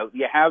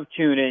you have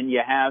TuneIn,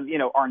 you have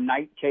our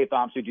night tape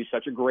ops who do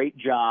such a great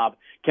job,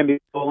 can be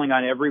calling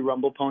on every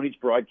Rumble Ponies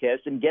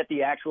broadcast and get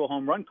the actual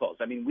home run calls.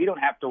 I mean, we don't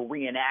have to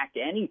reenact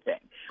anything.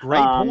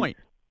 Great point.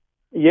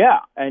 Yeah,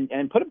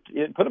 and put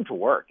them to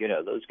work.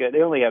 Those guys,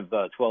 they only have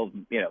 12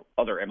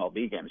 other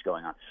MLB games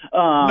going on.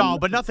 No,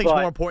 but nothing's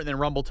more important than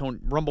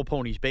Rumble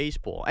Ponies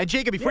baseball. And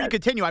Jacob, before you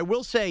continue, I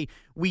will say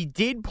we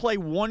did play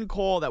one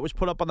call that was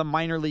put up on the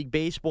minor league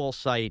baseball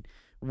site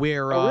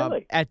where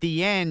at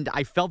the end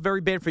I felt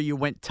very bad for you.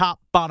 Went top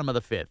bottom of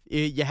the fifth.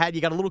 You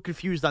got a little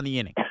confused on the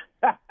inning.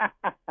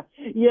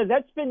 Yeah,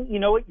 that's been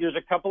there's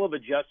a couple of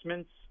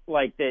adjustments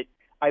like that.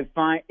 I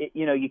find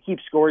you keep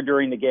score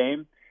during the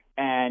game.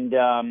 And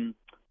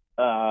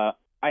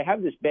I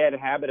have this bad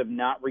habit of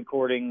not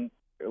recording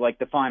like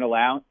the final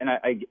out, and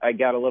I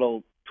got a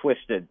little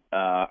twisted.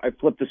 I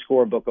flipped the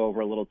scorebook over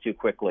a little too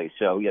quickly.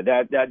 So yeah,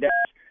 that's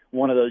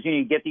one of those.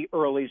 You get the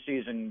early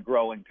season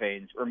growing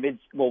pains, or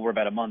we're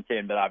about a month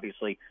in, but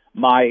obviously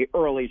my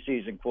early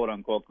season quote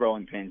unquote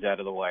growing pains out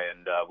of the way,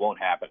 and won't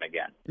happen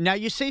again. Now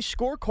you say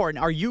scorecard.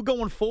 Are you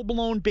going full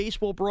blown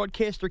baseball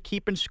broadcaster,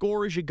 keeping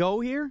score as you go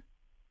here?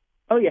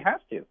 Oh, you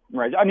have to,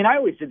 right? I mean, I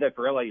always did that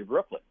for LA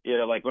Brooklyn.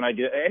 Like when I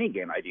do any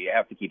game I do, you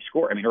have to keep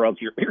score. I mean, or else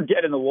you're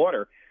dead in the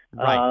water.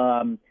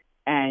 Right.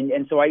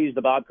 And so I use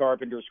the Bob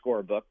Carpenter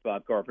scorebook.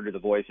 Bob Carpenter, the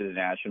voice of the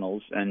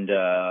Nationals, and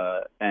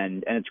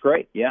it's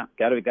great. Yeah,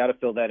 got to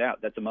fill that out.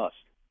 That's a must.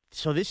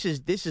 So this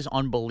is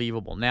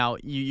unbelievable. Now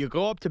you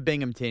go up to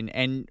Binghamton,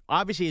 and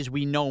obviously, as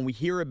we know and we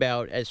hear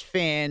about as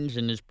fans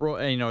and as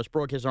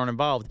broadcasters aren't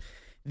involved.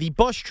 The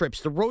bus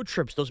trips, the road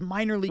trips, those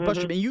minor league bus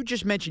trips. And you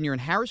just mentioned you're in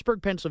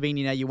Harrisburg,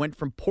 Pennsylvania now. You went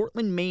from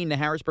Portland, Maine to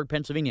Harrisburg,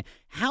 Pennsylvania.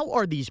 How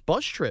are these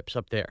bus trips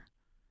up there?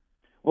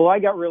 Well, I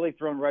got really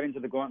thrown right into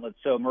the gauntlet.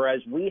 So,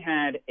 Merez, we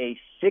had a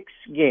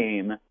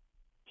 6-game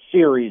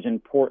series in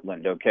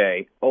Portland,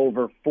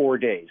 over 4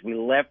 days. We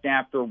left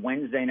after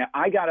Wednesday. Now,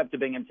 I got up to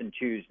Binghamton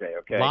Tuesday,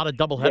 A lot of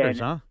doubleheaders,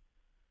 huh?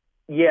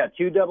 Yeah,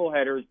 2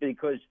 doubleheaders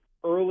because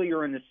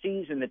earlier in the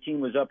season, the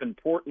team was up in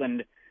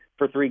Portland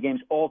for 3 games.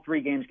 All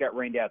 3 games got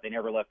rained out. They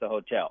never left the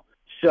hotel.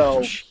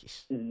 So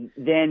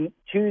then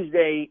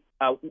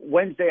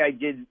Wednesday I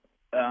did,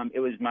 it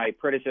was my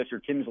predecessor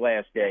Tim's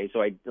last day.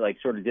 So I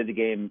sort of did the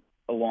game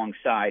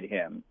alongside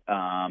him.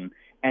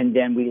 And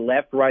then we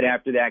left right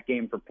after that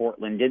game for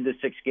Portland, did the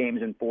 6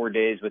 games in 4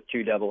 days with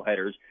 2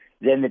 doubleheaders.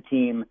 Then the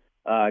team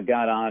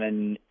got on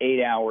an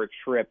 8-hour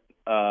trip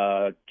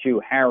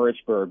to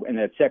Harrisburg. And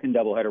that second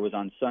doubleheader was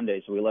on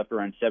Sunday. So we left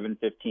around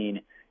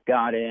 7:15,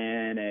 got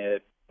in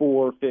at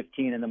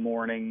 4:15 in the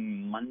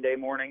morning, Monday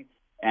morning.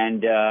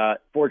 And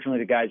fortunately,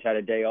 the guys had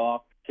a day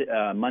off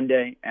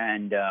Monday,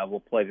 and we'll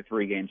play the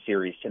 3-game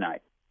series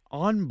tonight.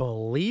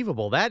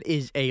 Unbelievable. That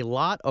is a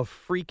lot of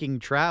freaking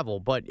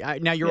travel. But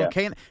now you're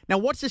okay. Now,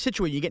 what's the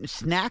situation? You getting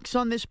snacks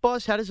on this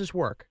bus? How does this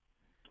work?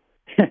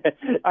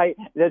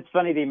 That's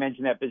funny that you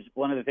mentioned that, because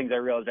one of the things I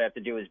realized I have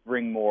to do is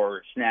bring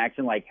more snacks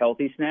and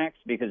healthy snacks,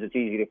 because it's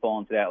easy to fall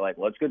into that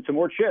let's get some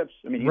more chips.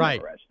 I mean, you know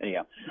the rest.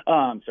 Anyhow,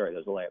 sorry,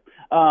 that was a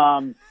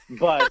layup.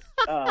 But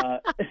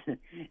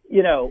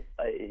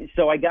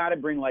so I got to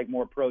bring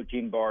more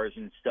protein bars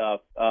and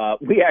stuff.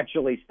 We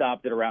actually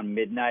stopped at around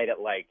midnight at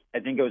I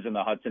think it was in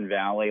the Hudson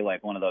Valley,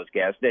 one of those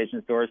gas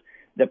station stores.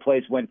 The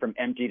place went from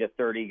empty to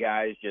 30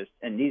 guys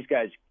and these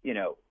guys,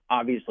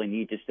 obviously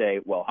need to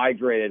stay well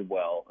hydrated,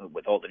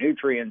 with all the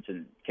nutrients,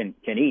 and can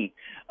eat.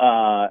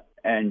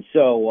 And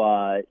so,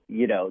 I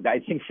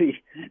think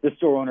the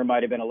store owner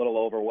might have been a little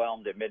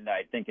overwhelmed at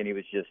midnight, thinking he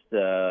was just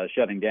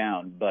shutting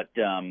down. But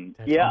that's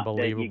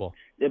unbelievable.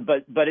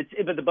 But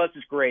the bus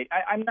is great.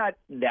 I'm not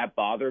that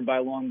bothered by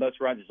long bus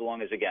rides, as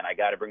long as, again, I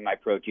got to bring my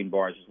protein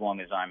bars, as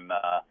long as I'm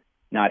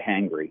not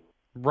hangry.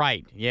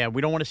 Right. Yeah,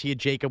 we don't want to see a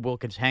Jacob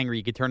Wilkins hangry.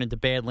 You could turn into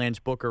Badlands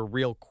Booker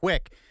real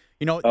quick.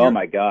 Oh,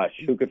 my gosh.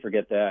 Who could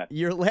forget that?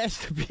 Your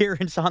last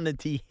appearance on the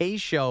DA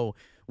show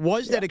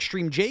was that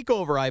Extreme Jake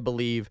over, I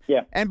believe.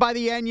 Yeah. And by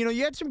the end,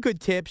 you had some good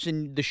tips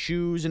and the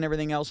shoes and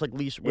everything else, like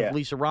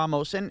Lisa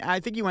Ramos. And I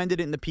think you ended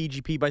it in the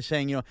PGP by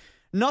saying,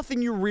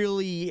 nothing you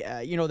really,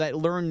 that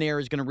learned there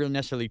is going to really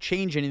necessarily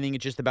change anything.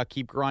 It's just about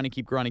keep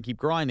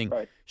grinding.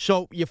 Right.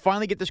 So you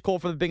finally get this call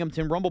from the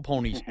Binghamton Rumble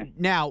Ponies.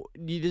 Now,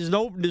 there's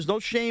no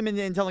shame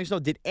in telling us no.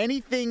 Did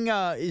anything?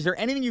 Is there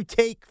anything you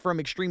take from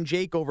Extreme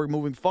Jake over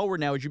moving forward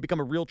now as you become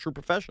a real true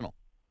professional?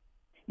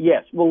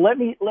 Yes. Well, let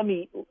me.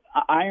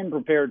 I am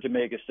prepared to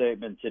make a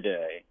statement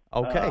today.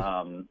 Okay.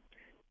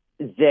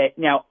 That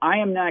now I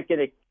am not going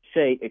to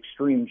say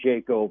Extreme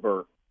Jake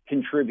over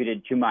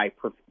contributed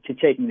to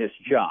taking this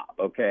job,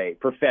 okay,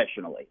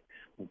 professionally.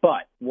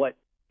 But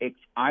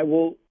I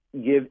will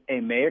give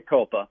a mea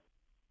culpa,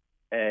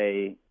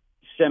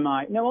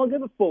 I'll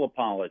give a full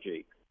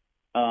apology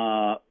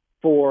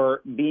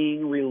for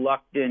being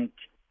reluctant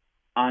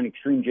on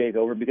Extreme Jake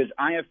over, because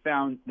I have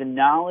found the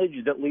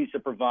knowledge that Lisa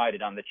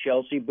provided on the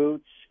Chelsea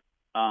boots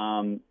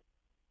and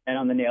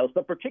on the nails,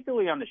 but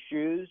particularly on the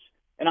shoes.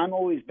 And I've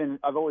always been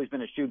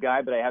a shoe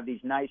guy, but I have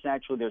these nice,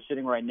 actually, they're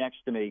sitting right next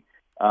to me,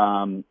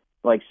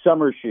 like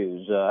summer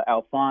shoes,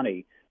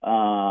 Alfani,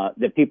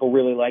 that people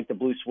really like, the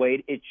blue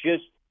suede.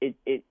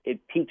 It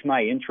piqued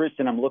my interest,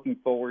 and I'm looking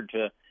forward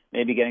to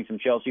maybe getting some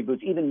Chelsea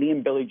boots. Even me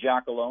and Billy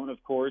Giacalone,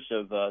 of course,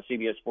 of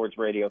CBS Sports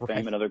Radio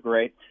fame, another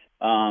great,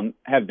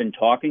 have been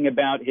talking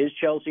about his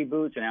Chelsea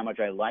boots and how much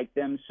I like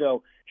them.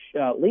 So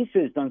Lisa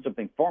has done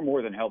something far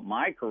more than help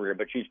my career,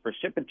 but she's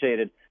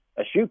precipitated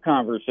a shoe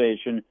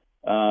conversation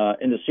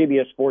in the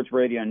CBS Sports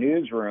Radio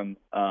newsroom,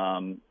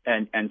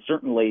 and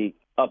certainly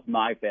up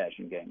my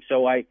fashion game.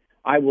 So I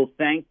will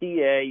thank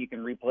DA. You can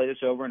replay this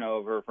over and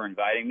over, for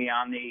inviting me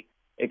on the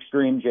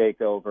Extreme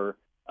Jake over.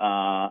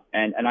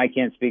 And I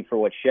can't speak for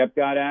what Shep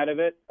got out of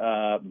it,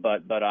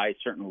 but I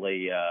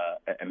certainly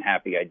am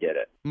happy I did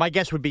it. My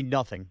guess would be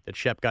nothing that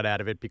Shep got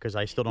out of it, because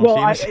I still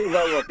don't see him.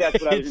 Look,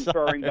 that's what I was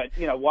inferring. But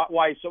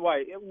why? So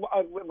why?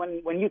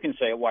 When you can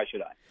say it, why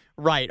should I?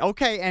 Right.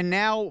 Okay. And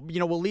now,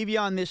 we'll leave you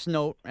on this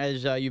note,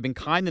 as you've been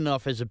kind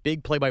enough as a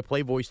big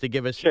play-by-play voice to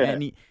give us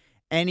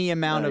any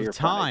amount of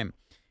time.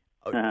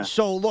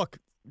 So look,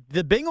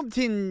 the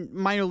Binghamton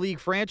minor league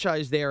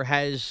franchise there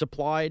has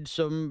supplied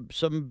some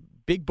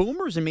big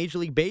boomers in Major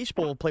League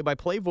Baseball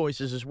play-by-play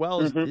voices, as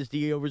well as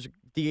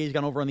DA's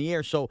gone over on the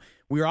air. So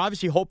we're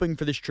obviously hoping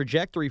for this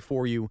trajectory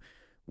for you.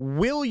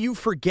 Will you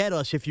forget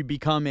us if you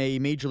become a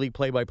Major League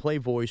play-by-play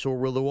voice, or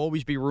will there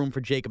always be room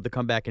for Jacob to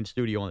come back in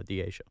studio on the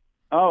DA show?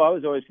 Oh, I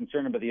was always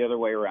concerned about the other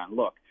way around.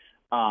 Look,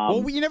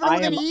 well, you never know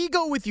with an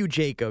ego with you,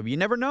 Jacob. You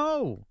never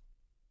know.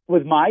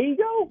 With my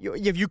ego?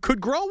 You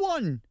could grow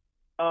one.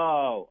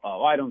 Oh,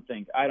 I don't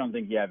think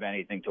you have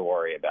anything to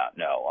worry about.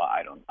 No,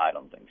 I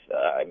don't think so.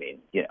 I mean,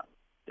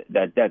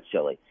 that's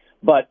silly.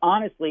 But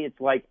honestly, it's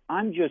like,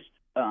 I'm just,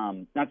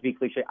 not to be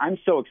cliche, I'm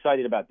so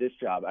excited about this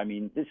job. I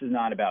mean, this is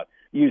not about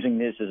using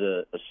this as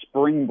a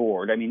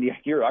springboard. I mean,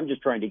 I'm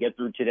just trying to get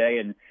through today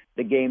and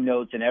the game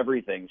notes and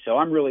everything. So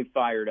I'm really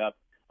fired up.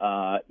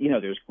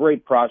 There's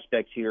great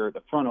prospects here.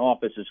 The front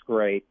office is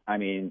great. I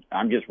mean,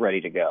 I'm just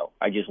ready to go.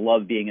 I just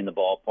love being in the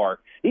ballpark.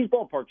 These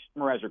ballparks,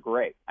 Mraz, are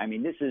great. I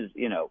mean, this is,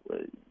 in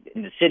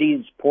the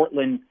cities,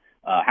 Portland,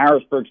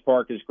 Harrisburg's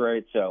park is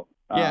great. So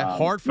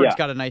Hartford's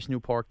got a nice new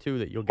park too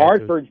that you'll get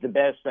Hartford's the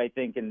best, I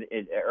think,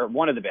 or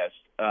one of the best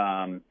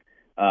of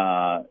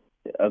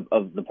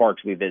the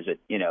parks we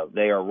visit.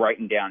 They are right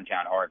in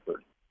downtown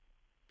Hartford.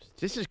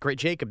 This is great,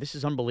 Jacob. This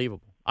is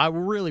unbelievable.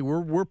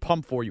 We're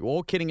pumped for you.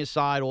 All kidding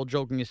aside, all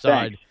joking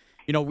aside.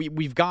 Thanks.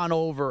 We've gone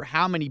over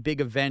how many big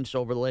events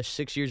over the last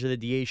 6 years of the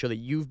DA show that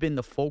you've been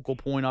the focal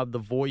point of, the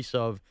voice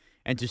of,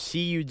 and to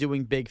see you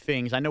doing big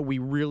things. I know we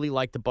really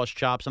like to bust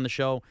chops on the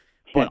show,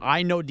 but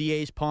I know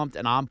DA's pumped,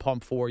 and I'm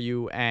pumped for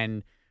you.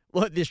 And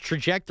look, this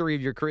trajectory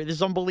of your career, this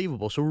is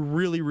unbelievable. So we're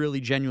really,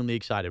 really genuinely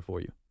excited for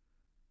you.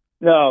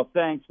 No,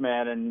 thanks,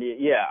 man. And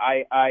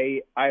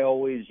I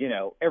always,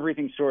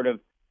 everything sort of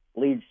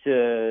leads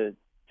to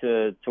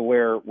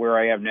where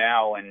I am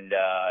now, and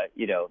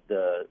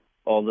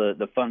all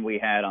the fun we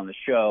had on the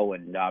show,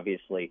 and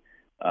obviously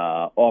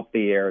off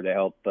the air to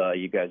help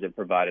you guys have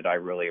provided. I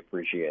really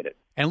appreciate it.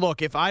 And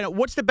look,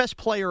 what's the best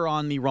player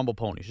on the Rumble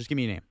Ponies? Just give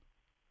me a name.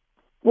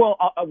 Well,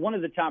 one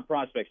of the top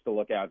prospects to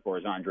look out for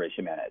is Andres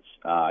Jimenez.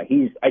 I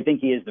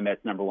think he is the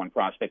Mets' number one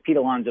prospect. Pete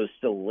Alonso's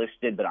still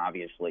listed, but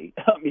obviously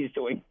he's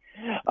doing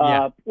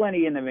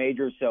plenty in the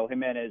majors, so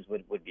Jimenez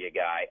would be a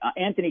guy.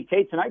 Anthony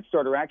Tate, tonight's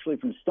starter, actually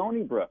from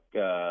Stony Brook,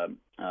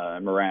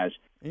 Mraz,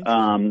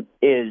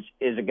 is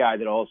a guy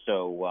that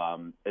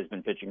also has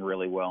been pitching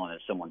really well and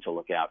is someone to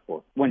look out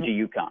for. Went to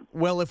UConn.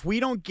 Well, if we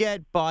don't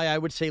get by, I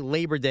would say,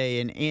 Labor Day,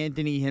 and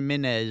Anthony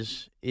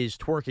Jimenez is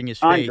twerking his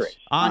face.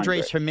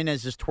 Andres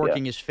Jimenez is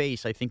twerking his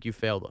face. I think you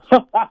failed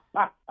us.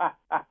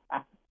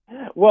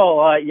 Well,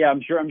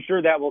 I'm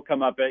sure that will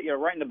come up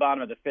right in the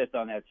bottom of the fifth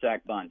on that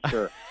sack bunch.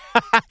 Sure.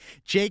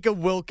 Jacob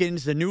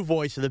Wilkins, the new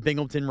voice of the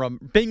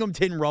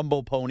Binghamton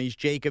Rumble Ponies.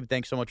 Jacob,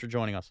 thanks so much for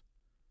joining us.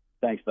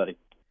 Thanks, buddy.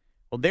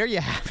 Well, there you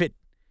have it.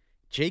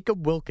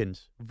 Jacob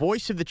Wilkins,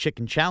 voice of the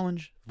Chicken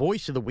Challenge,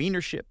 voice of the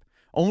Wienership,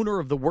 owner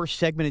of the worst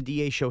segment of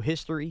DA show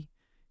history,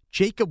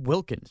 Jacob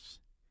Wilkins,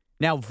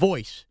 now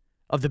voice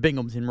of the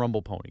Binghamton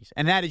Rumble Ponies.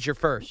 And that is your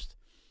first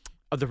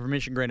of the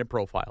Permission Granted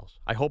profiles.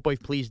 I hope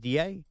I've pleased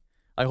DA.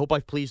 I hope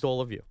I've pleased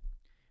all of you.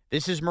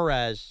 This is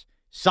Mraz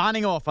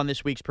signing off on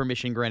this week's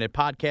Permission Granted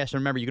podcast. And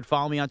remember, you can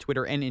follow me on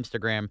Twitter and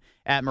Instagram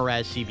at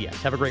MrazCBS.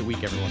 Have a great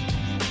week, everyone.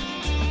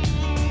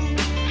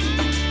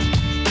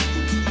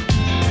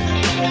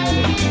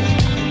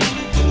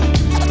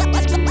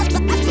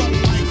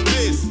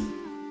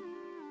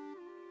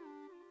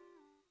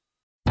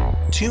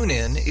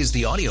 TuneIn is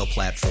the audio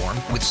platform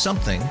with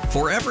something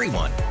for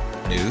everyone.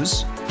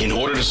 News. In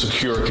order to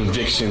secure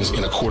convictions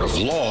in a court of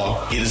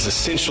law, it is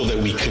essential that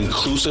we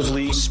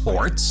conclusively.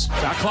 Sports.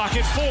 Shot clock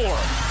at 4.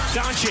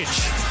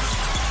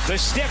 Doncic. The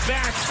step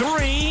back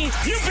 3.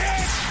 You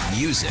bet.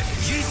 Music.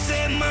 You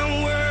set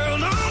my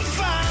world on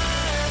fire.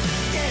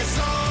 Yes,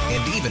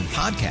 and even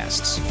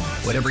podcasts.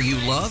 Whatever you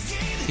love,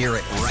 hear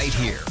it right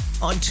here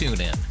on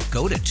TuneIn.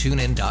 Go to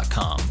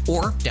TuneIn.com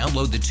or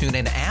download the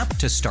TuneIn app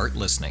to start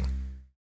listening.